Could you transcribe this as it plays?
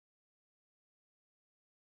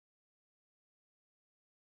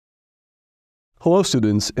Hello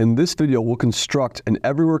students, in this video we'll construct an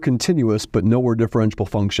everywhere continuous but nowhere differentiable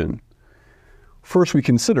function. First we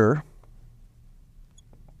consider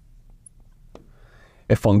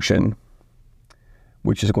a function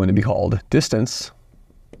which is going to be called distance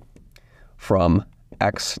from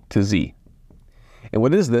x to z. And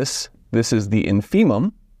what is this? This is the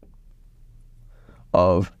infimum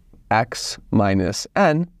of x minus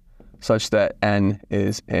n such that n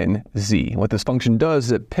is in z. What this function does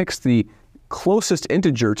is it picks the closest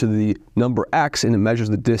integer to the number x and it measures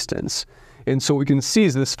the distance. And so what we can see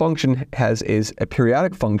is this function is a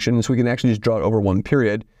periodic function, so we can actually just draw it over one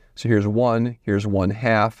period. So here's 1, here's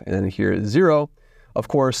 1/2, and then here is 0. Of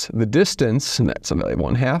course, the distance, and that's a value of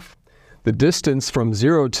 1/2. The distance from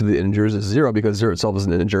 0 to the integers is 0 because 0 itself is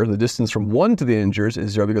an integer. The distance from 1 to the integers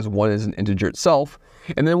is 0 because 1 is an integer itself.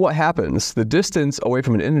 And then what happens? The distance away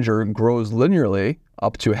from an integer grows linearly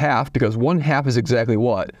up to half because 1/2 is exactly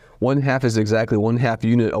what? 1/2 is exactly 1/2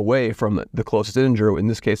 unit away from the closest integer. In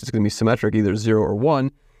this case, it's going to be symmetric, either 0 or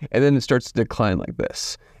 1. And then it starts to decline like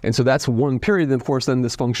this. And so that's one period. And of course, then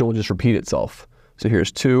this function will just repeat itself. So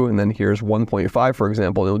here's 2, and then here's 1.5, for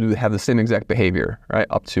example. And it'll have the same exact behavior, right?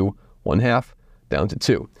 Up to 1/2 down to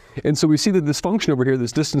 2. And so we see that this function over here,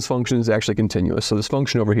 this distance function, is actually continuous. So this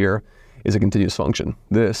function over here is a continuous function.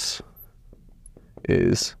 This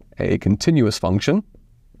is a continuous function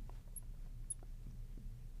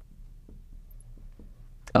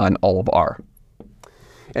on all of R.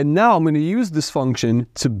 And now I'm going to use this function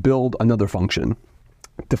to build another function.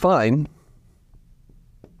 Define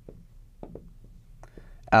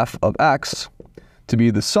f of x to be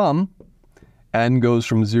the sum, n goes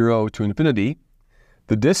from 0 to infinity,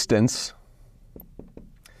 the distance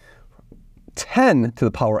 10 to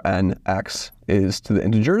the power n x is to the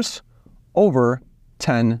integers over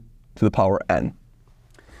 10 to the power n.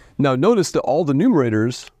 Now notice that all the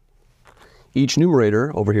numerators, each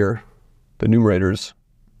numerator over here, the numerators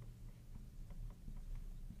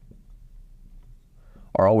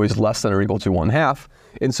are always less than or equal to 1/2.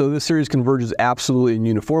 And so this series converges absolutely and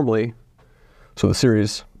uniformly. So the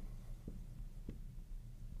series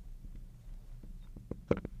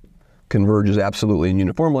converges absolutely and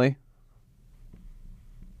uniformly.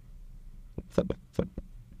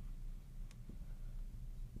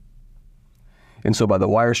 And so by the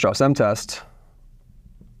Weierstrass-M test,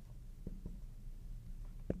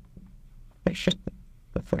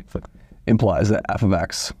 implies that f of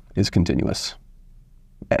x is continuous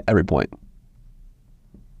at every point.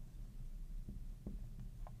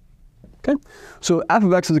 Okay, so f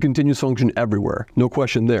of x is a continuous function everywhere, no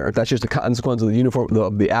question there. That's just a consequence of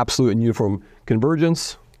the absolute and uniform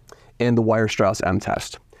convergence and the Weierstrass-M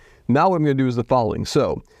test. Now what I'm going to do is the following.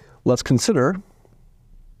 So let's consider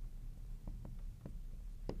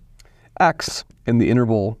x in the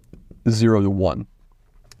interval 0 to 1.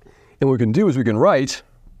 And what we can do is we can write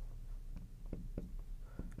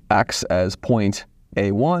x as point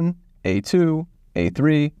a1, a2,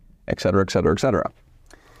 a3, etc., etc., etc.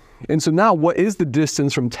 And so now what is the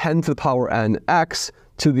distance from 10 to the power n x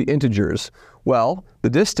to the integers? Well, the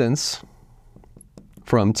distance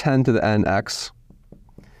from 10 to the n x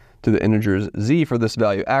to the integers z for this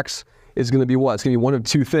value x is going to be what? It's going to be one of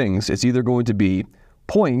two things. It's either going to be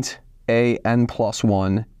point a n plus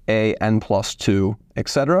 1, a n plus 2,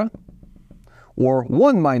 etc., or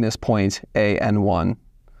 1 minus point a n1,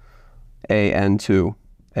 a n2,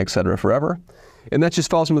 etc. forever. And that just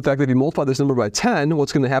follows from the fact that if you multiply this number by 10,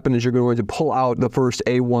 what's going to happen is you're going to pull out the first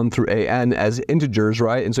a1 through an as integers,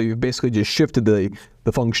 right? And so you've basically just shifted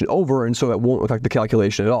the function over, and so it won't affect the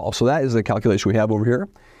calculation at all. So that is the calculation we have over here.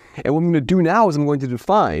 And what I'm going to do now is I'm going to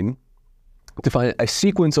define a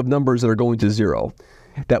sequence of numbers that are going to 0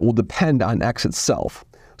 that will depend on x itself.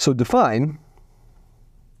 So define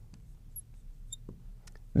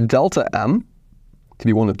delta m to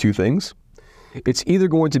be one of two things. It's either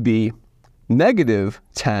going to be negative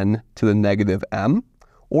 10 to the negative m,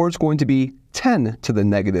 or it's going to be 10 to the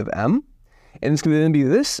negative m. And it's going to be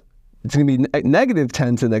this. It's going to be negative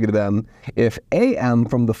 10 to the negative m if am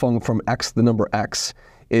from x, the number x,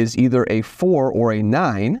 is either a 4 or a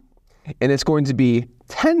 9. And it's going to be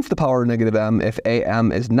 10 to the power of negative m if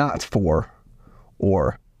am is not 4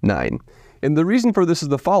 or 9. And the reason for this is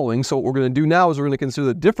the following. So what we're going to do now is we're going to consider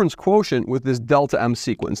the difference quotient with this delta m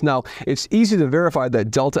sequence. Now, it's easy to verify that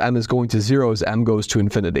delta m is going to 0 as m goes to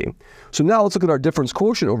infinity. So now let's look at our difference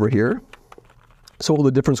quotient over here. So what will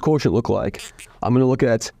the difference quotient look like? I'm going to look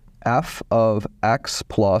at f of x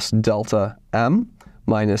plus delta m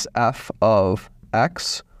minus f of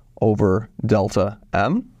x over delta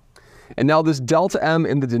m. And now this delta m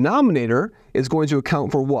in the denominator is going to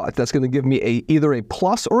account for what? That's going to give me either a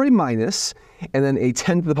plus or a minus, and then a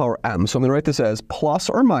 10 to the power m. So I'm going to write this as plus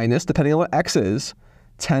or minus, depending on what x is,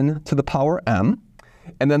 10 to the power m.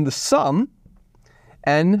 And then the sum,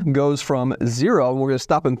 n goes from 0, and we're going to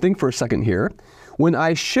stop and think for a second here. When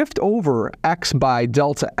I shift over x by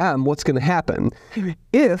delta m, what's going to happen?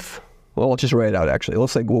 Well, let's just write it out actually.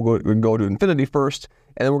 Let's say we'll go to infinity first,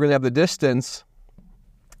 and then we're going to have the distance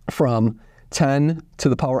from 10 to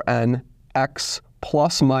the power n x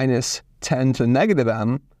plus minus 10 to negative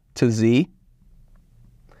m to z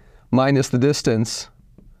minus the distance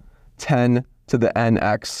 10 to the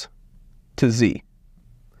nx to z,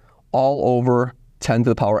 all over 10 to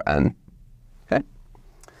the power n. Okay?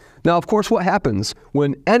 Now, of course, what happens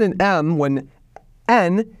when when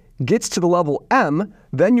n gets to the level m,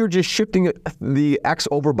 then you're just shifting the x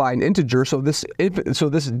over by an integer. So this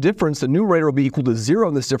difference, the numerator will be equal to 0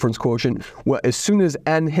 in this difference quotient as soon as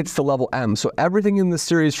n hits the level m. So everything in this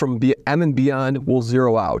series from m and beyond will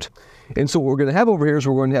 0 out. And so what we're going to have over here is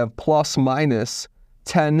we're going to have plus minus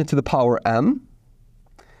 10 to the power m.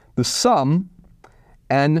 The sum,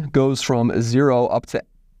 n goes from 0 up to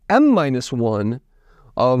m minus 1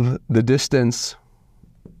 of the distance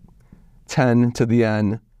 10 to the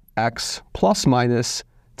n x plus minus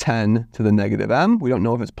 10 to the negative m. We don't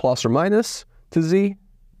know if it's plus or minus to z,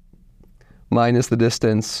 minus the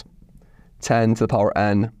distance 10 to the power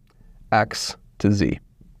n x to z,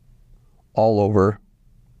 all over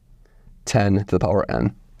 10 to the power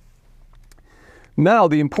n. Now,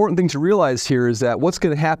 the important thing to realize here is that what's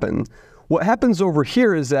going to happen? What happens over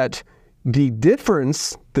here is that the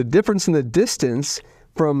difference in the distance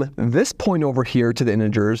from this point over here to the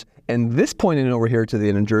integers and this point in over here to the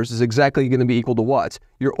integers is exactly going to be equal to what?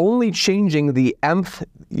 You're only changing the mth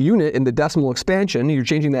unit in the decimal expansion. You're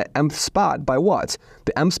changing that mth spot by what?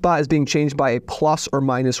 The m spot is being changed by a plus or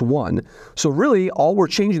minus 1. So really, all we're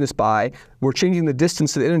changing this by, we're changing the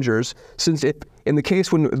distance to the integers, since in the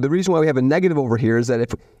case when, the reason why we have a negative over here is that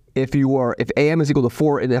if am is equal to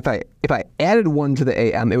 4, and if I added 1 to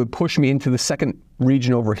the am, it would push me into the second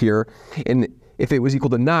region over here, and if it was equal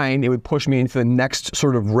to 9, it would push me into the next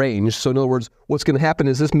sort of range. So in other words, what's going to happen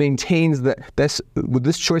is this maintains that with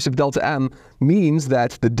this choice of delta m means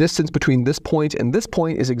that the distance between this point and this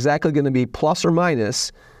point is exactly going to be plus or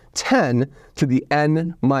minus 10 to the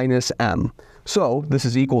n minus m. So this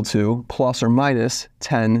is equal to plus or minus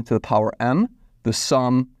 10 to the power m. The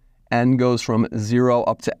sum, n goes from 0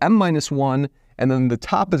 up to m minus 1, and then the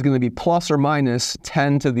top is going to be plus or minus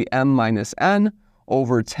 10 to the m minus n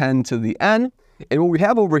over 10 to the n. And what we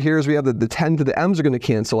have over here is we have the 10 to the m's are going to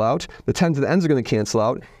cancel out, the 10 to the n's are going to cancel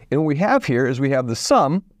out, and what we have here is we have the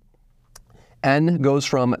sum, n goes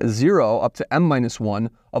from 0 up to m minus 1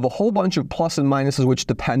 of a whole bunch of plus and minuses which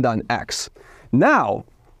depend on x. Now,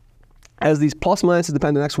 as these plus and minuses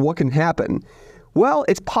depend on x, what can happen? Well,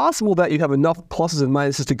 it's possible that you have enough pluses and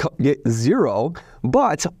minuses to get 0,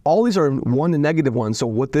 but all these are 1 and negative 1. So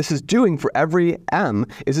what this is doing for every m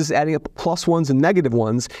is just adding up plus 1s and negative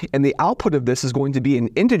 1s, and the output of this is going to be an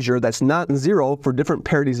integer that's not 0 for different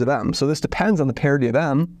parities of m. So this depends on the parity of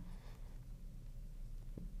m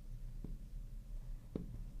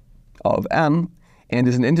and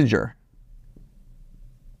is an integer.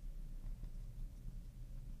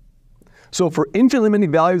 So for infinitely many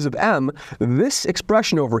values of m, this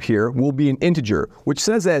expression over here will be an integer, which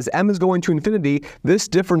says that as m is going to infinity, this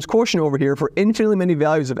difference quotient over here for infinitely many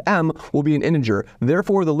values of m will be an integer.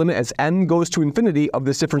 Therefore, the limit as n goes to infinity of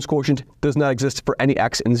this difference quotient does not exist for any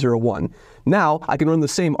x in 0, 1. Now, I can run the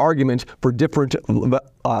same argument for different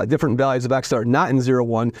values of x that are not in 0,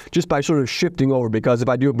 1 just by sort of shifting over, because if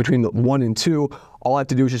I do it between the 1 and 2, all I have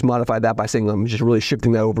to do is just modify that by saying I'm just really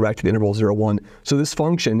shifting that over back to the interval 0, 1. So this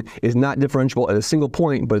function is not differentiable at a single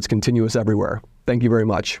point, but it's continuous everywhere. Thank you very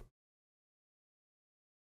much.